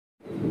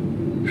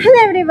Hello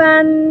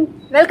everyone,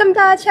 welcome to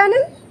our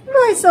channel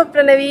Voice of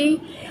Pranavi.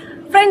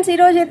 Friends, ee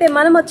roju aithe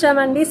manam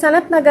vachamandi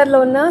Sanathnagar lo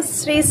unna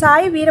Sri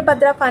Sai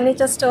Veerabadra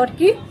furniture store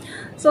ki.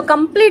 So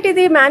complete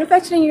idi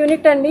manufacturing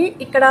unit andi.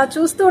 Ikkada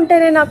chustu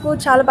untene naaku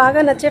chaala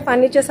baga nache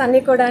furnitures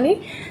anni kuda ani.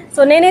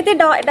 So nenaithe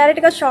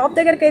direct ga shop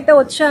దగ్గరికి అయితే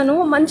వచ్చాను.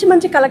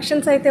 మంచి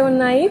collections అయితే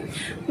ఉన్నాయి.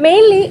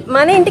 Mainly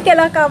మన ఇంటికి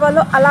ఎలా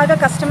కావాలో అలాగా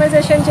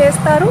కస్టమైజేషన్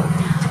చేస్తారు.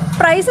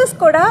 ప్రైసెస్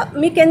కూడా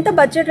మీకు ఎంత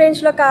బడ్జెట్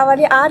రేంజ్లో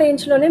కావాలి ఆ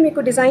రేంజ్లోనే మీకు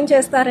డిజైన్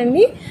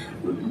చేస్తారండి.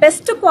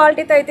 బెస్ట్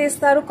క్వాలిటీతో అయితే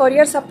ఇస్తారు.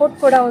 కొరియర్ సపోర్ట్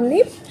కూడా ఉంది.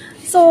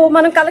 సో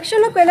మనం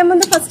కలెక్షన్లోకి వెళ్ళే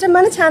ముందు ఫస్ట్ టైం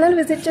మన ఛానల్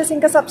విజిట్ చేసి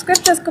ఇంకా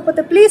సబ్స్క్రైబ్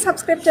చేసుకోకపోతే ప్లీజ్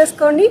సబ్స్క్రైబ్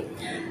చేసుకోండి.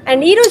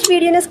 అండ్ ఈరోజు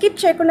వీడియోని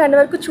స్కిప్ చేయకుండా అన్ని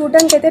వరకు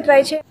చూడడానికి అయితే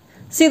ట్రై చేయండి.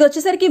 సో ఇది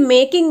వచ్చేసరికి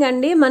మేకింగ్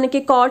అండి.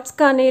 మనకి కాట్స్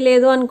కానీ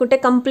లేదు అనుకుంటే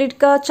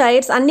కంప్లీట్గా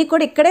చైర్స్ అన్నీ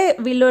కూడా ఇక్కడే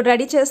వీళ్ళు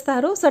రెడీ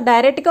చేస్తారు. సో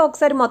డైరెక్ట్గా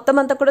ఒకసారి మొత్తం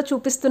అంతా కూడా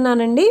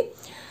చూపిస్తున్నానండి.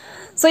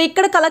 సో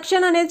ఇక్కడ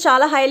కలెక్షన్ అనేది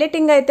చాలా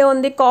హైలైటింగ్ అయితే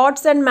ఉంది.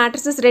 కాట్స్ అండ్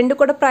మ్యాట్రసెస్ రెండు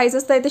కూడా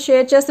ప్రైజెస్ అయితే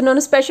షేర్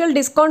చేస్తున్నాను. స్పెషల్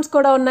డిస్కౌంట్స్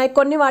కూడా ఉన్నాయి.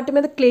 కొన్ని వాటి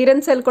మీద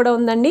క్లియరెన్స్ సేల్ కూడా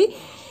ఉందండి.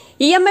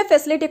 ఈఎంఐ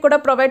ఫెసిలిటీ కూడా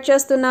ప్రొవైడ్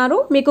చేస్తున్నారు.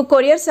 మీకు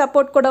కొరియర్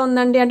సపోర్ట్ కూడా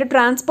ఉందండి. అంటే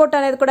ట్రాన్స్పోర్ట్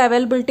అనేది కూడా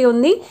అవైలబిలిటీ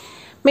ఉంది.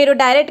 మీరు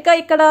డైరెక్ట్గా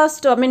ఇక్కడ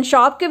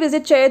షాప్కి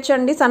విజిట్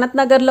చేయొచ్చండి.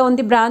 సనత్నగర్లో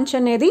ఉంది బ్రాంచ్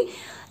అనేది.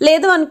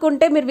 లేదు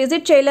అనుకుంటే మీరు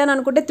విజిట్ చేయలేని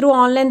అనుకుంటే త్రూ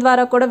ఆన్లైన్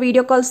ద్వారా కూడా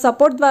వీడియో కాల్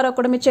సపోర్ట్ ద్వారా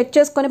కూడా మీరు చెక్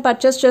చేసుకొని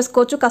పర్చేస్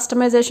చేసుకోవచ్చు.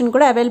 కస్టమైజేషన్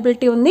కూడా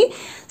అవైలబిలిటీ ఉంది.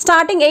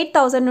 స్టార్టింగ్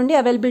 8,000 నుండి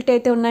అవైలబిలిటీ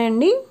అయితే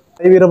ఉన్నాయండి.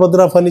 సై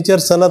వీరభద్ర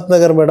ఫర్నిచర్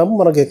సనత్నగర్ మేడం.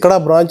 మనకి ఎక్కడ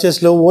బ్రాంచెస్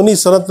లేవు, ఓన్లీ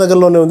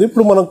సనత్నగర్లోనే ఉంది.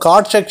 ఇప్పుడు మనం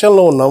కార్ట్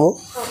సెక్షన్లో ఉన్నాము.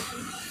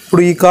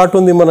 ఇప్పుడు ఈ కార్ట్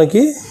ఉంది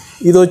మనకి.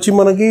 ఇది వచ్చి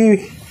మనకి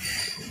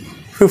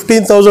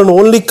 15,000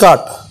 ఓన్లీ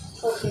కార్ట్.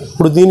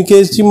 ఇప్పుడు దీనికి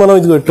వేసి మనం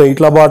ఇది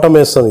ఇట్లా బాటం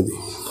వేస్తాం. ఇది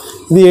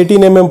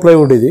 18 mm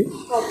ప్లైవుడ్. ఇది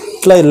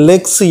ఇట్లా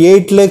లెగ్స్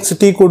 8 లెగ్స్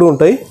టీ కూడా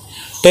ఉంటాయి.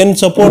 10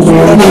 సపోర్ట్స్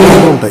కూడా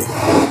ఉంటాయి.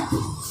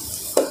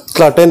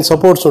 ఇట్లా 10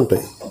 సపోర్ట్స్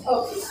ఉంటాయి.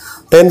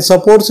 10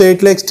 సపోర్ట్స్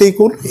 8 లెగ్స్ టీ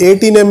కూడా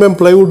 18 mm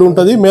ప్లైవుడ్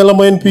ఉంటుంది.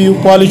 మేలమైన్ పియూ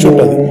పాలిష్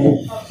ఉంటుంది.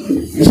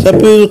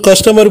 సపోజ్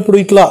కస్టమర్ ఇప్పుడు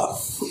ఇట్లా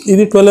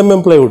ఇది 12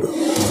 mm ప్లైవుడ్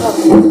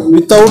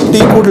వితౌట్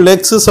టీ కూడా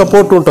లెగ్స్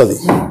సపోర్ట్ ఉంటుంది.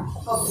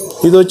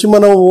 ఇది వచ్చి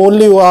మనం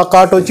ఓన్లీ ఆ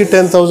కార్ట్ వచ్చి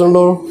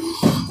 10,000లో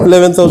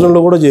 11,000లో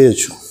కూడా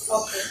చేయొచ్చు.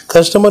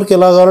 కస్టమర్కి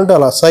ఎలా కావాలంటే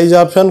అలా సైజ్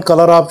ఆప్షన్,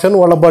 కలర్ ఆప్షన్,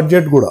 వాళ్ళ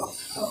బడ్జెట్ కూడా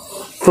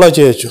ఇట్లా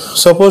చేయొచ్చు.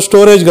 సపోజ్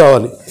స్టోరేజ్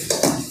కావాలి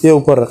ఏ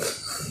ఊపర్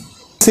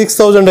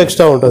 6,000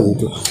 ఎక్స్ట్రా ఉంటుంది.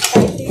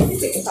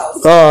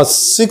 ఇట్లా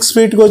 6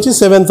 ఫీట్కి వచ్చి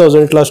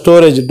 7,000 ఇట్లా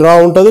స్టోరేజ్ డ్రా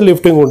ఉంటుంది,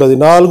 లిఫ్టింగ్ ఉంటుంది.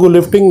 4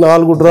 లిఫ్టింగ్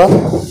 4 డ్రా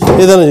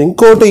ఏదైనా.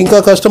 ఇంకోటి ఇంకా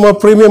కస్టమర్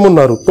ప్రీమియం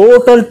ఉన్నారు.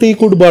 టోటల్ టీ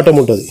కుడ్ బాటమ్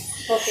ఉంటుంది.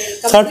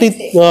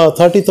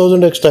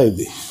 30,000 ఎక్స్ట్రా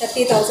ఇది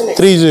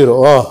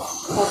 30.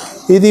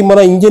 ఇది మన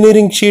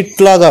ఇంజనీరింగ్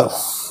షీట్ లాగా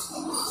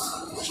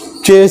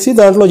చేసి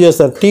దాంట్లో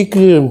చేస్తారు.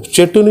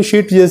 చెట్టుని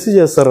షీట్ చేసి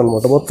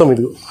చేస్తారనమాట మొత్తం.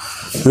 ఇది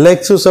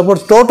లెగ్స్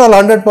సపోర్ట్ టోటల్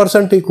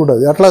 100% టీ కూడా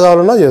అది అట్లా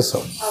కావాలన్నా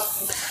చేస్తాం.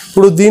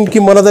 ఇప్పుడు దీనికి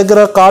మన దగ్గర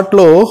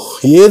కార్ట్లో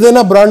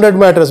ఏదైనా బ్రాండెడ్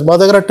మ్యాట్రెస్ మా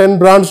దగ్గర 10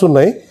 బ్రాండ్స్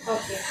ఉన్నాయి.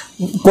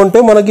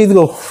 కొంటే మనకి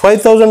ఇదిగో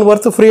 5,000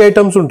 వర్త్ ఫ్రీ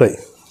ఐటమ్స్ ఉంటాయి.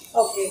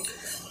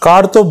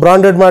 కార్డ్తో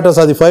బ్రాండెడ్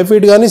మ్యాట్రెస్ అది 5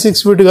 ఫీట్ కానీ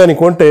 6 ఫీట్ కానీ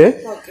కొంటే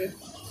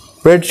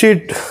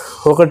బెడ్షీట్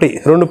ఒకటి,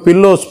 2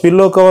 pillows,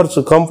 pillow covers,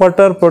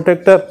 comforter,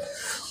 protector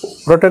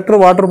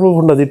water proof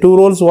ఉంటుంది. 2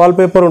 రోల్స్ వాల్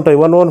పేపర్ ఉంటాయి.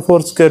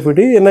 114 square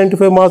feet,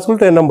 95 మార్క్స్లు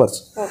 10 numbers.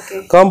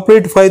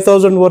 Complete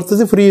 5,000 worth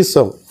free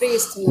ఇస్తాం.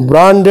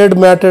 బ్రాండెడ్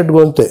మ్యాటెడ్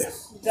కొంటే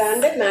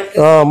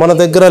మన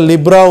దగ్గర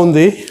లిబ్రా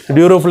ఉంది,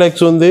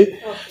 డ్యూరోఫ్లెక్స్ ఉంది,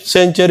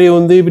 సెంచరీ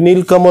ఉంది,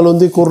 నీల్ కమల్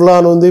ఉంది,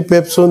 కుర్లాన్ ఉంది,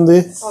 పెప్స్ ఉంది.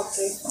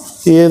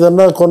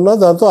 ఏదన్నా కొన్నా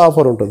దాంతో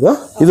ఆఫర్ ఉంటుంది.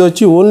 ఇది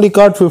వచ్చి ఓన్లీ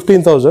కార్డ్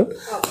 15,000.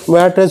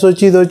 మ్యాట్రెస్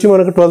వచ్చి ఇది వచ్చి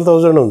మనకు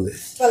 12,000 ఉంది.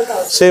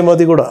 సేమ్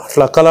అది కూడా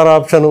అట్లా కలర్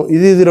ఆప్షన్.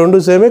 ఇది రెండు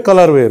సేమే,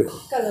 కలర్ వేరు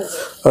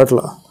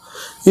అట్లా.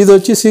 ఇది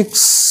వచ్చి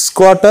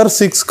 6/4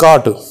 6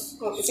 కాట్,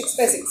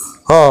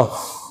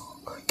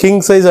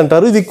 కింగ్ సైజ్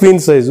అంటారు. ఇది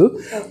queen size.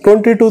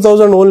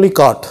 22,000 only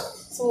cot.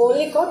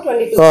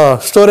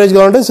 Storage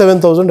కావాలంటే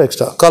 7,000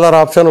 ఎక్స్ట్రా. కలర్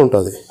ఆప్షన్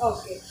ఉంటుంది.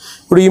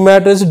 ఇప్పుడు ఈ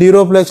మ్యాట్రెస్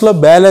డ్యూరోప్లెక్స్లో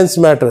బ్యాలెన్స్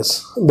మ్యాట్రెస్,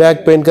 బ్యాక్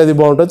పెయిన్కి అది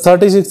బాగుంటుంది.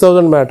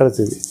 36,000 మ్యాట్రెస్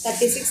ఇది.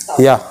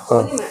 యా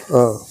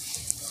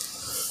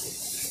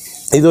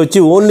ఇది వచ్చి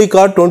ఓన్లీ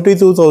కార్డ్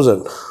 22,000.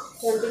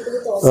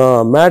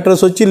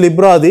 మ్యాట్రెస్ వచ్చి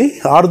లిబ్రాది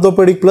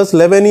ఆర్థోపెడిక్ ప్లస్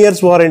 11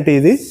 ఇయర్స్ వారంటీ.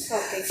 ఇది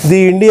the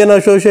Indian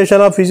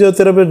association of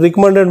physiotherapy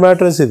recommended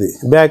mattress. ఇది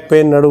బ్యాక్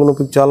పెయిన్, నడుము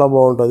నొప్పికి చాలా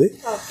బాగుంటుంది.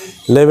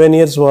 11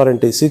 ఇయర్స్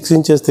వారంటీ, 6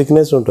 ఇంచెస్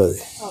థిక్నెస్ ఉంటుంది.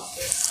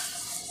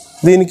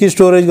 దీనికి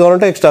స్టోరేజ్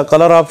కావాలంటే ఎక్స్ట్రా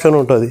కలర్ ఆప్షన్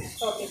ఉంటుంది.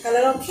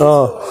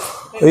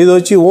 ఇది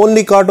వచ్చి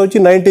ఓన్లీ కార్ట్ వచ్చి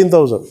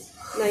 19,000.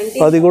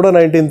 అది కూడా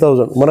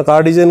 19,000. మనకు ఆ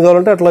డిజైన్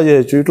కావాలంటే అట్లా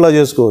చేయొచ్చు, ఇట్లా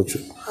చేసుకోవచ్చు.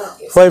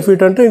 5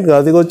 ఫీట్ అంటే ఇంకా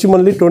అది వచ్చి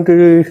మళ్ళీ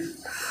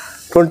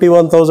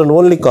 21,000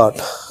 ఓన్లీ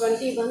కార్ట్.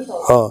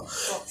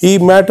 ఈ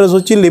మ్యాట్రెస్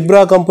వచ్చి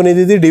లిబ్రా కంపెనీది.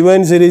 ఇది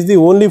డివైన్ సిరీస్ది.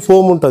 ఓన్లీ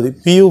ఫోమ్ ఉంటుంది,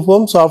 పియూ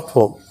ఫోమ్, సాఫ్ట్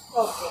ఫోమ్.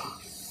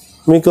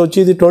 మీకు వచ్చి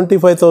ఇది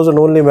 25,000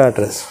 ఓన్లీ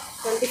మ్యాట్రెస్.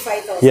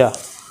 యా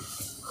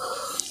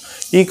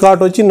ఈ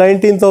కార్ట్ వచ్చి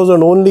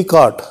 19,000 ఓన్లీ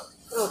కార్ట్.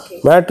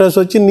 మ్యాట్రెస్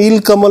వచ్చి Neel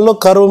కమల్లో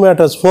curve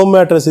mattress, foam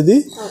mattress. ఇది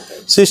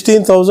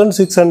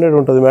 16,600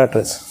 ఉంటుంది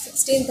మ్యాట్రెస్.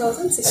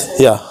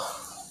 యా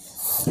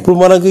ఇప్పుడు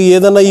మనకి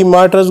ఏదైనా ఈ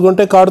మ్యాట్రెస్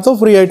కొంటే కార్డ్తో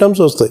ఫ్రీ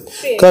ఐటమ్స్ వస్తాయి.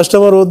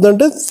 కస్టమర్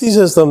వద్దంటే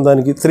తీసేస్తాం,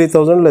 దానికి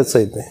 3000 లెస్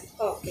అయితే.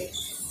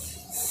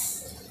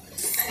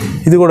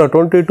 ఇది కూడా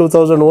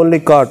 22,000 ఓన్లీ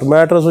కార్ట్.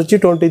 మ్యాట్రెస్ వచ్చి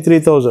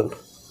 23,000.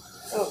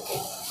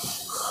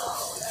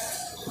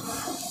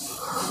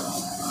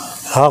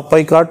 హాఫ్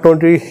పై కార్ట్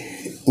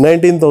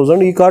 19,000.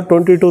 ఈ కార్ట్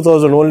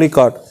 22,000 ఓన్లీ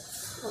కార్ట్.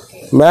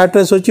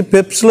 మ్యాట్రెస్ వచ్చి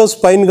పెప్స్లో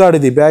స్పైన్ గార్డ్,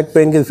 ఇది back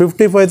పెయిన్కి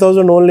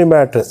 55,000 only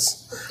mattress.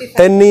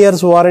 10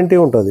 years warranty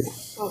ఉంటుంది.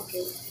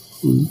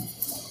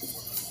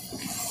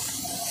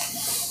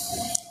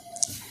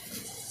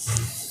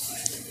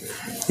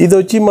 ఇది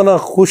వచ్చి మన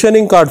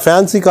కుషనింగ్ కార్డ్,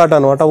 ఫ్యాన్సీ కార్డ్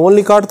అనమాట.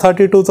 Only card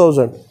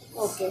 32,000.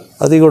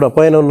 అది కూడా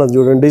పైన ఉన్నది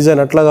చూడండి,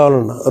 డిజైన్ ఎట్లా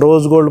కావాలన్నా,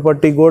 రోజ్ గోల్డ్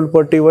పట్టి,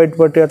 వైట్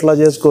పట్టి అట్లా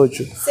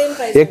చేసుకోవచ్చు.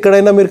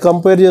 ఎక్కడైనా మీరు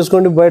కంపేర్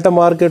చేసుకోండి, బయట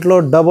మార్కెట్లో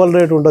డబల్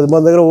రేట్ ఉంటుంది.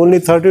 మన దగ్గర ఓన్లీ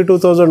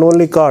 32,000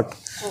 ఓన్లీ కార్డ్.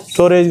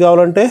 స్టోరేజ్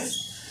కావాలంటే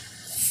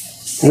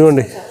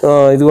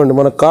ఇదిగోండి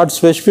మన కార్డ్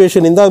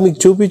స్పెసిఫికేషన్ ఇందాక మీకు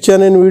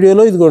చూపించాను నేను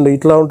వీడియోలో. ఇదిగోండి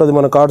ఇట్లా ఉంటుంది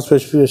మన కార్డ్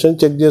స్పెసిఫికేషన్,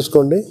 చెక్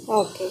చేసుకోండి.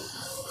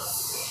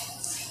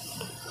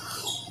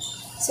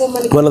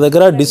 మన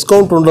దగ్గర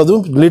డిస్కౌంట్ ఉండదు,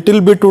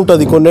 లిటిల్ బిట్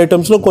ఉంటుంది కొన్ని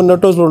ఐటమ్స్లో, కొన్ని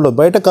ఐటమ్స్లో ఉండదు.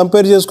 బయట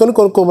కంపేర్ చేసుకొని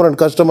కొనుక్కోమరండి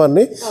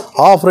కస్టమర్ని,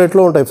 ఆఫ్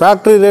రేట్లో ఉంటాయి,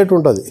 ఫ్యాక్టరీ రేట్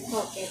ఉంటుంది.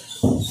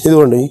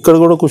 ఇదిగోండి ఇక్కడ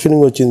కూడా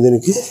కుషనింగ్ వచ్చింది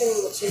దీనికి.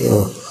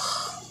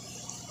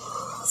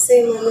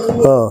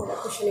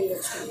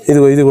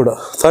 ఇది కూడా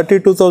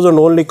 32,000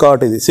 ఓన్లీ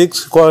కార్ట్. ఇది 6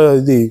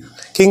 ఇది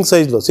కింగ్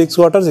సైజ్లో 6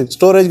 quarter 6.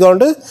 స్టోరేజ్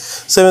కావాలంటే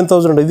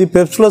 7,000. ఇది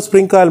పెప్స్లో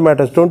స్ప్రింగ్ కాయిల్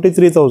మ్యాటర్స్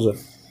 23,000.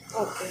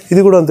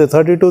 ఇది కూడా అంతే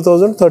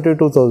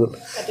 32,000.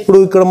 ఇప్పుడు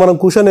ఇక్కడ మనం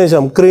కుషన్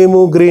వేసాం,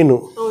 క్రీము గ్రీను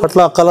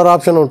అట్లా కలర్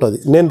ఆప్షన్ ఉంటుంది.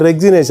 నేను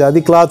రెగ్జిన్ వేసా,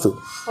 అది cloth.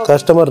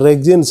 Customer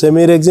rexine,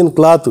 semi rexine,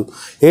 cloth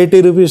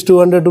 80 rupees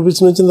 200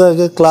 rupees నుంచి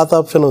దాకా క్లాత్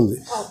ఆప్షన్ ఉంది.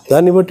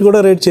 దాన్ని బట్టి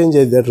కూడా రేట్ చేంజ్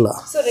అయ్యింది. ఎట్లా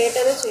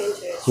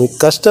మీ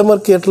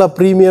కస్టమర్కి ఎట్లా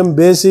ప్రీమియం,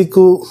 బేసిక్,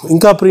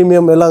 ఇంకా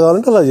ప్రీమియం ఎలా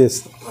కావాలంటే అలా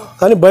చేస్తాం.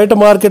 కానీ బయట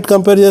మార్కెట్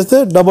కంపేర్ చేస్తే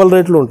డబల్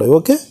రేట్లు ఉంటాయి.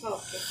 ఓకే,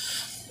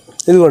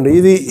 ఇదిగోండి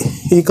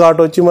ఈ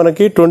కార్ట్ వచ్చి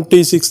మనకి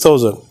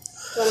 26,000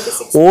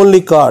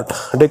 ఓన్లీ కార్ట్.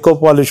 డెకో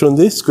పాలిష్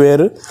ఉంది,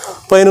 స్క్వేర్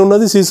పైన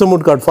ఉన్నది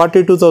సీసముడ్ cart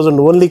 42,000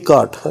 only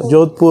cart.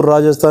 Jodhpur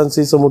Rajasthan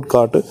సీసముడ్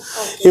cart.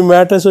 ఈ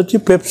మ్యాట్రెస్ వచ్చి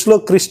పెప్స్లో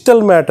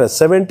crystal mattress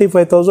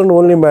 75,000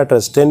 only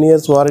mattress. 10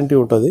 years warranty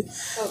ఉంటుంది,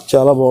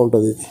 చాలా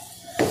బాగుంటుంది.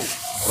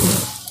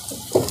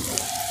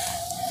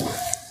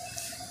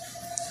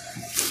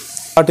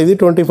 ఇది ఇది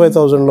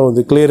 25,000లో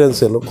ఉంది క్లియరెన్స్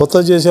సేల్. కొత్త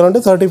చేసారంటే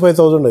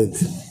 35,000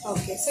 అయింది.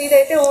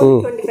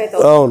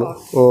 అవును,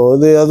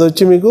 అది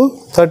వచ్చి మీకు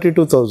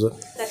 32,000.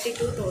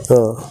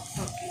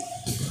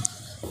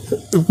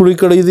 ఇప్పుడు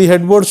ఇక్కడ ఇది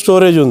హెడ్ బోర్డ్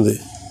స్టోరేజ్ ఉంది.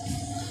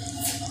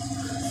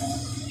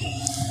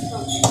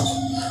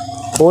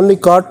 Only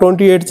cart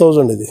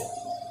 28,000. ఇది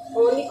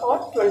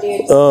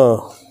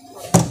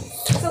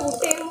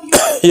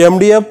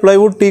MDF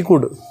ప్లైవుడ్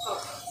టీకుడ్.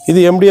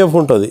 ఇది MDF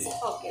ఉంటుంది.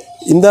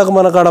 ఇందాక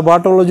మనకు ఆడ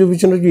బాటంలో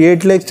చూపించినట్టు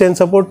 8 legs 10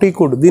 support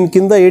టీకుడ్. దీని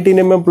కింద 18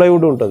 mm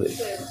ప్లైవుడ్ ఉంటుంది.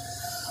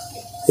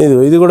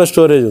 ఇది కూడా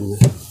స్టోరేజ్ ఉంది.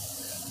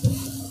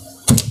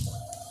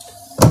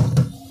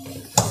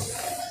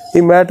 ఈ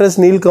మ్యాట్రెస్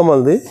నీల్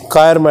కమల్ది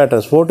కాయర్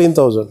మ్యాట్రెస్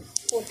 14,000.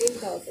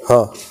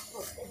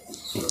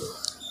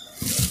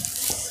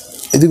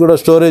 ఇది కూడా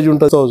స్టోరేజ్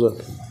ఉంటుంది 1000.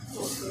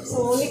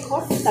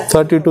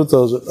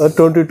 32,000.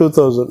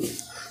 22,000.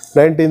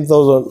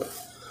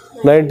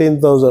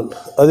 19,000.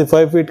 అది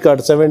 5 feet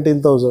కార్ట్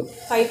 17,000.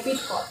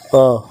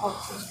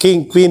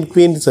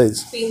 Queen size.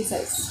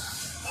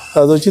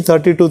 అది వచ్చి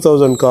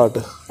 32,000 కార్ట్.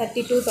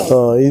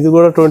 ఇది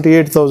కూడా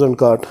 28,000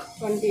 కార్ట్.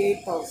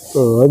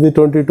 అది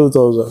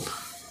 22,000.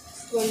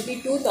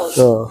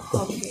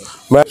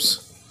 మ్యాప్స్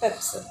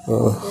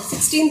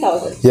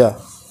 16,000.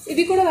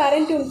 ఇది కూడా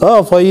వారంటీ ఉంది.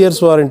 5 years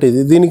వారంటీ.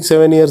 దీనికి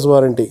 7 years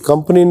వారంటీ.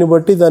 కంపెనీని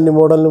బట్టి దాని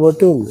మోడల్ని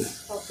బట్టి ఉంది.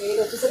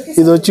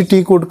 ఇది వచ్చి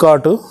టీకుడ్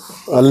కార్టు,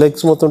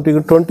 లెగ్స్ మొత్తం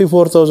టీకుడ్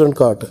 24,000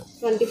 కార్ట్.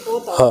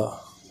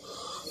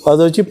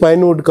 అది వచ్చి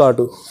పైన్వుడ్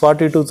కార్టు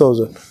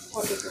 42,000.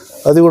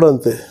 అది కూడా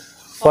అంతే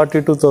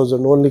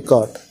 42,000 ఓన్లీ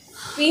కార్ట్.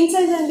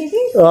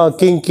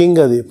 కింగ్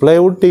అది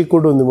ప్లైవుడ్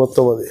టీకుడ్ ఉంది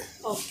మొత్తం. అది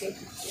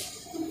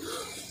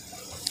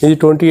ఇది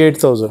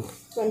 28,000.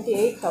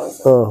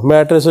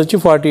 మ్యాట్రెస్ వచ్చి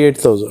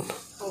 48,000.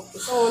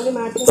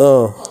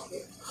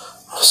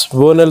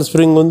 బోనెల్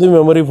స్ప్రింగ్ ఉంది,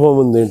 మెమరీ ఫోమ్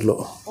ఉంది దీంట్లో.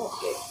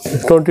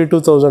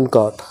 22,000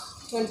 కార్ట్.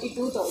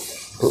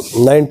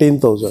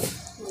 19,000.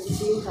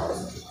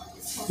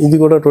 ఇది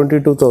కూడా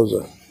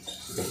 22,000.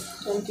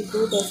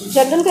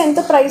 జనరల్గా ఎంత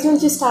ప్రైస్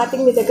నుంచి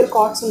స్టార్టింగ్ మీ దగ్గర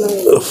కార్ట్స్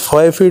ఉన్నాయి?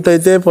 5 feet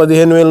అయితే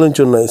 15,000 నుంచి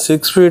ఉన్నాయి.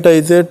 6 feet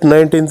అయితే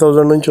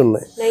 19,000 నుంచి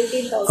ఉన్నాయి.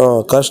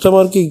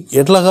 కస్టమర్కి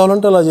ఎట్లా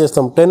కావాలంటే అలా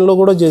చేస్తాం. 10లో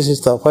కూడా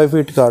చేసిస్తాం. 5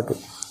 feet కార్టు,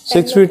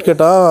 6 feet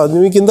కట. అది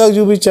మీకు ఇందాక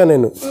చూపించాను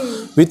నేను.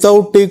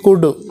 Without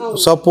టీకుడ్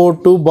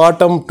support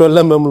bottom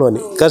 12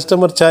 mmలోని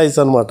customer choice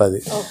అనమాట.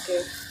 అది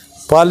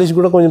పాలిష్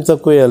కూడా కొంచెం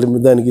తక్కువ వేయాలి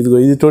దానికి. ఇదిగో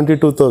ఇది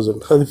 22,000.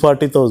 అది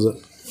 40,000.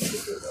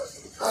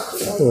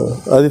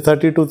 అది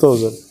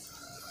 32,000.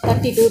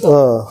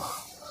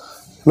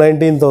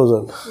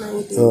 19,000.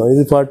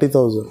 ఇది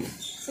 40,000.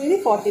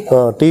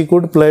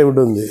 టీకుడ్ ప్లైవుడ్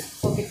ఉంది.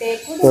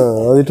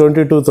 అది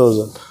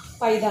 22,000.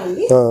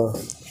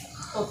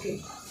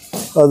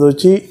 అది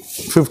వచ్చి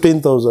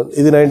 15,000,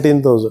 ఇది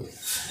 19,000.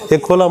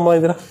 ఎక్కువలో అమ్మా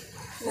ఇదిరా.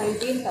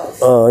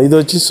 ఇది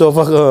వచ్చి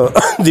సోఫా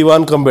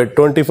దివాన్ కమ్ బెడ్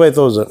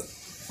 25,000.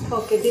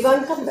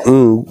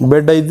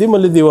 బెడ్ అయింది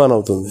మళ్ళీ దివాన్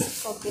అవుతుంది.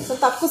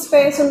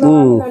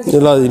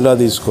 ఇలా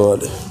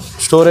తీసుకోవాలి.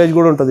 స్టోరేజ్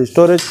కూడా ఉంటుంది.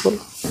 స్టోరేజ్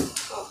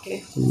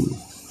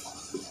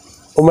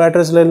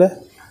మ్యాట్రెస్ లేలే.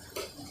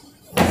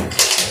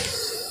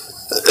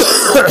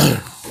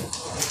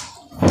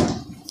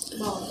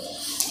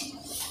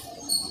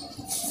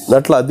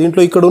 అట్లా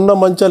దీంట్లో ఇక్కడ ఉన్న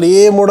మంచాలు ఏ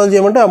మోడల్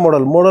చేయమంటే ఆ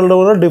మోడల్లో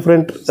కూడా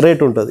డిఫరెంట్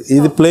రేట్ ఉంటుంది.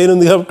 ఇది ప్లెయిన్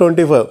ఉంది కాబట్టి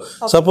 25.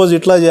 సపోజ్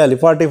ఇట్లా చేయాలి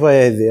 45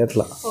 అయింది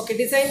అట్లా.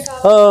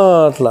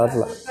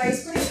 అట్లా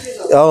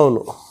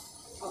అవును.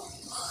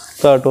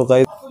 కాట్ ఒక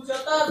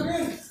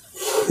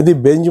ఇది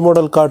బెంచ్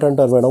మోడల్ కాట్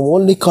అంటారు మేడం.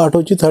 ఓన్లీ కాట్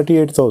వచ్చి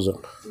 38,000.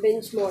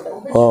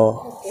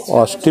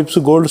 స్టిప్స్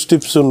గోల్డ్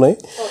స్టిప్స్ ఉన్నాయి.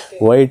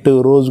 White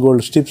rose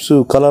gold స్టిప్స్.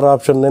 Colour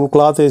option నేను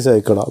క్లాత్ వేసా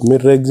ఇక్కడ.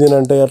 మీరు రెగ్జిన్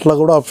అంటే అట్లా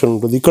కూడా ఆప్షన్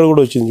ఉంటుంది. ఇక్కడ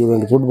కూడా వచ్చింది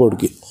చూడండి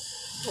ఫుట్బోర్డ్కి.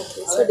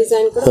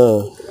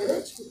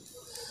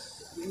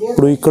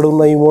 ఇప్పుడు ఇక్కడ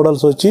ఉన్న ఈ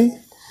మోడల్స్ వచ్చి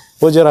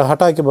ఓ జరా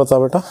హటాకి బతా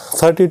బేటా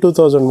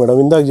 32,000 మేడం.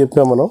 ఇందాక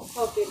చెప్పినా మనం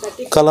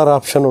కలర్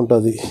ఆప్షన్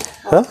ఉంటుంది.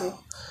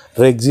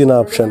 Rexine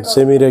option,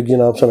 semi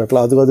rexine option అట్లా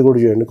అది కూడా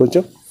చేయండి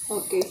కొంచెం.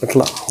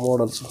 అట్లా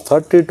models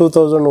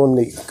 32,000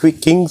 only.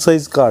 King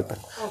size cot,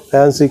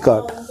 fancy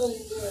cot.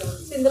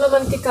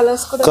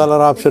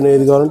 Colour option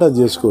ఏది కావాలంటే అది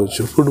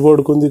చేసుకోవచ్చు.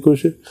 ఫుట్బోర్డ్కి ఉంది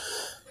ఖుషి.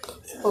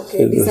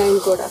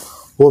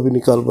 वो भी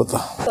निकाल बता.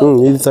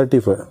 ఇది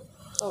 35.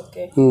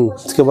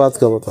 इसके बाद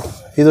का बता.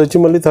 ఇది వచ్చి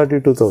మళ్ళీ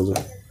 32,000.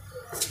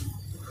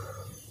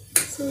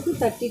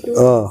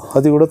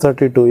 అది కూడా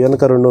 32.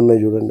 వెనక 2 ఉన్నాయి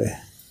చూడండి.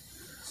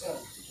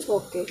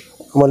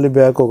 మళ్ళీ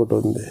బ్యాక్ ఒకటి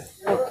ఉంది.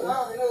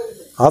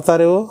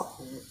 ఆతారేవో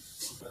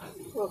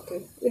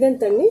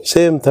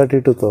సేమ్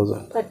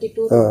 32,000.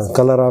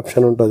 కలర్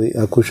ఆప్షన్ ఉంటుంది.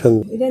 ఆ కుషన్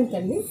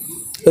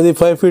అది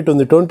 5 feet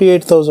ఉంది.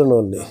 28,000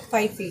 only.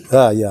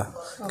 Yeah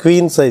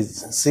queen size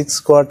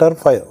 6/4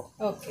 5.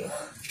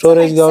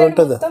 Storage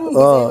కావాలంటే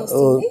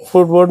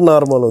ఫుట్బోర్డ్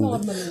నార్మల్ ఉంది.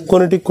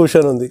 కొన్నిటికి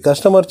కుషన్ ఉంది.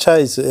 కస్టమర్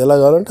చాయిస్ ఎలా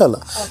కావాలంటే అలా.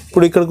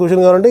 ఇప్పుడు ఇక్కడ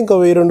కుషన్ కావాలంటే ఇంకా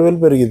 1,000-2,000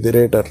 పెరిగిద్ది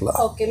రేట్ అట్లా.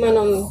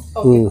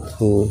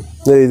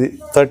 ఇది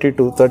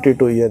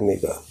 32 ఇవన్నీ.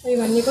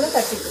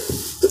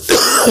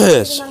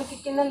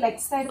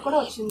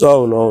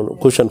 అవును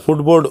cushion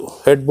footboard,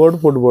 head board,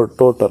 footboard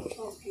total.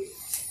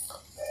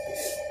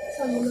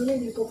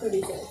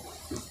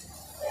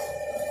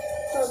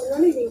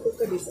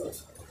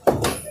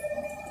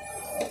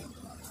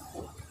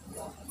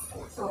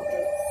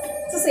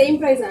 Same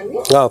price అండి.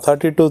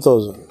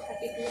 32,000.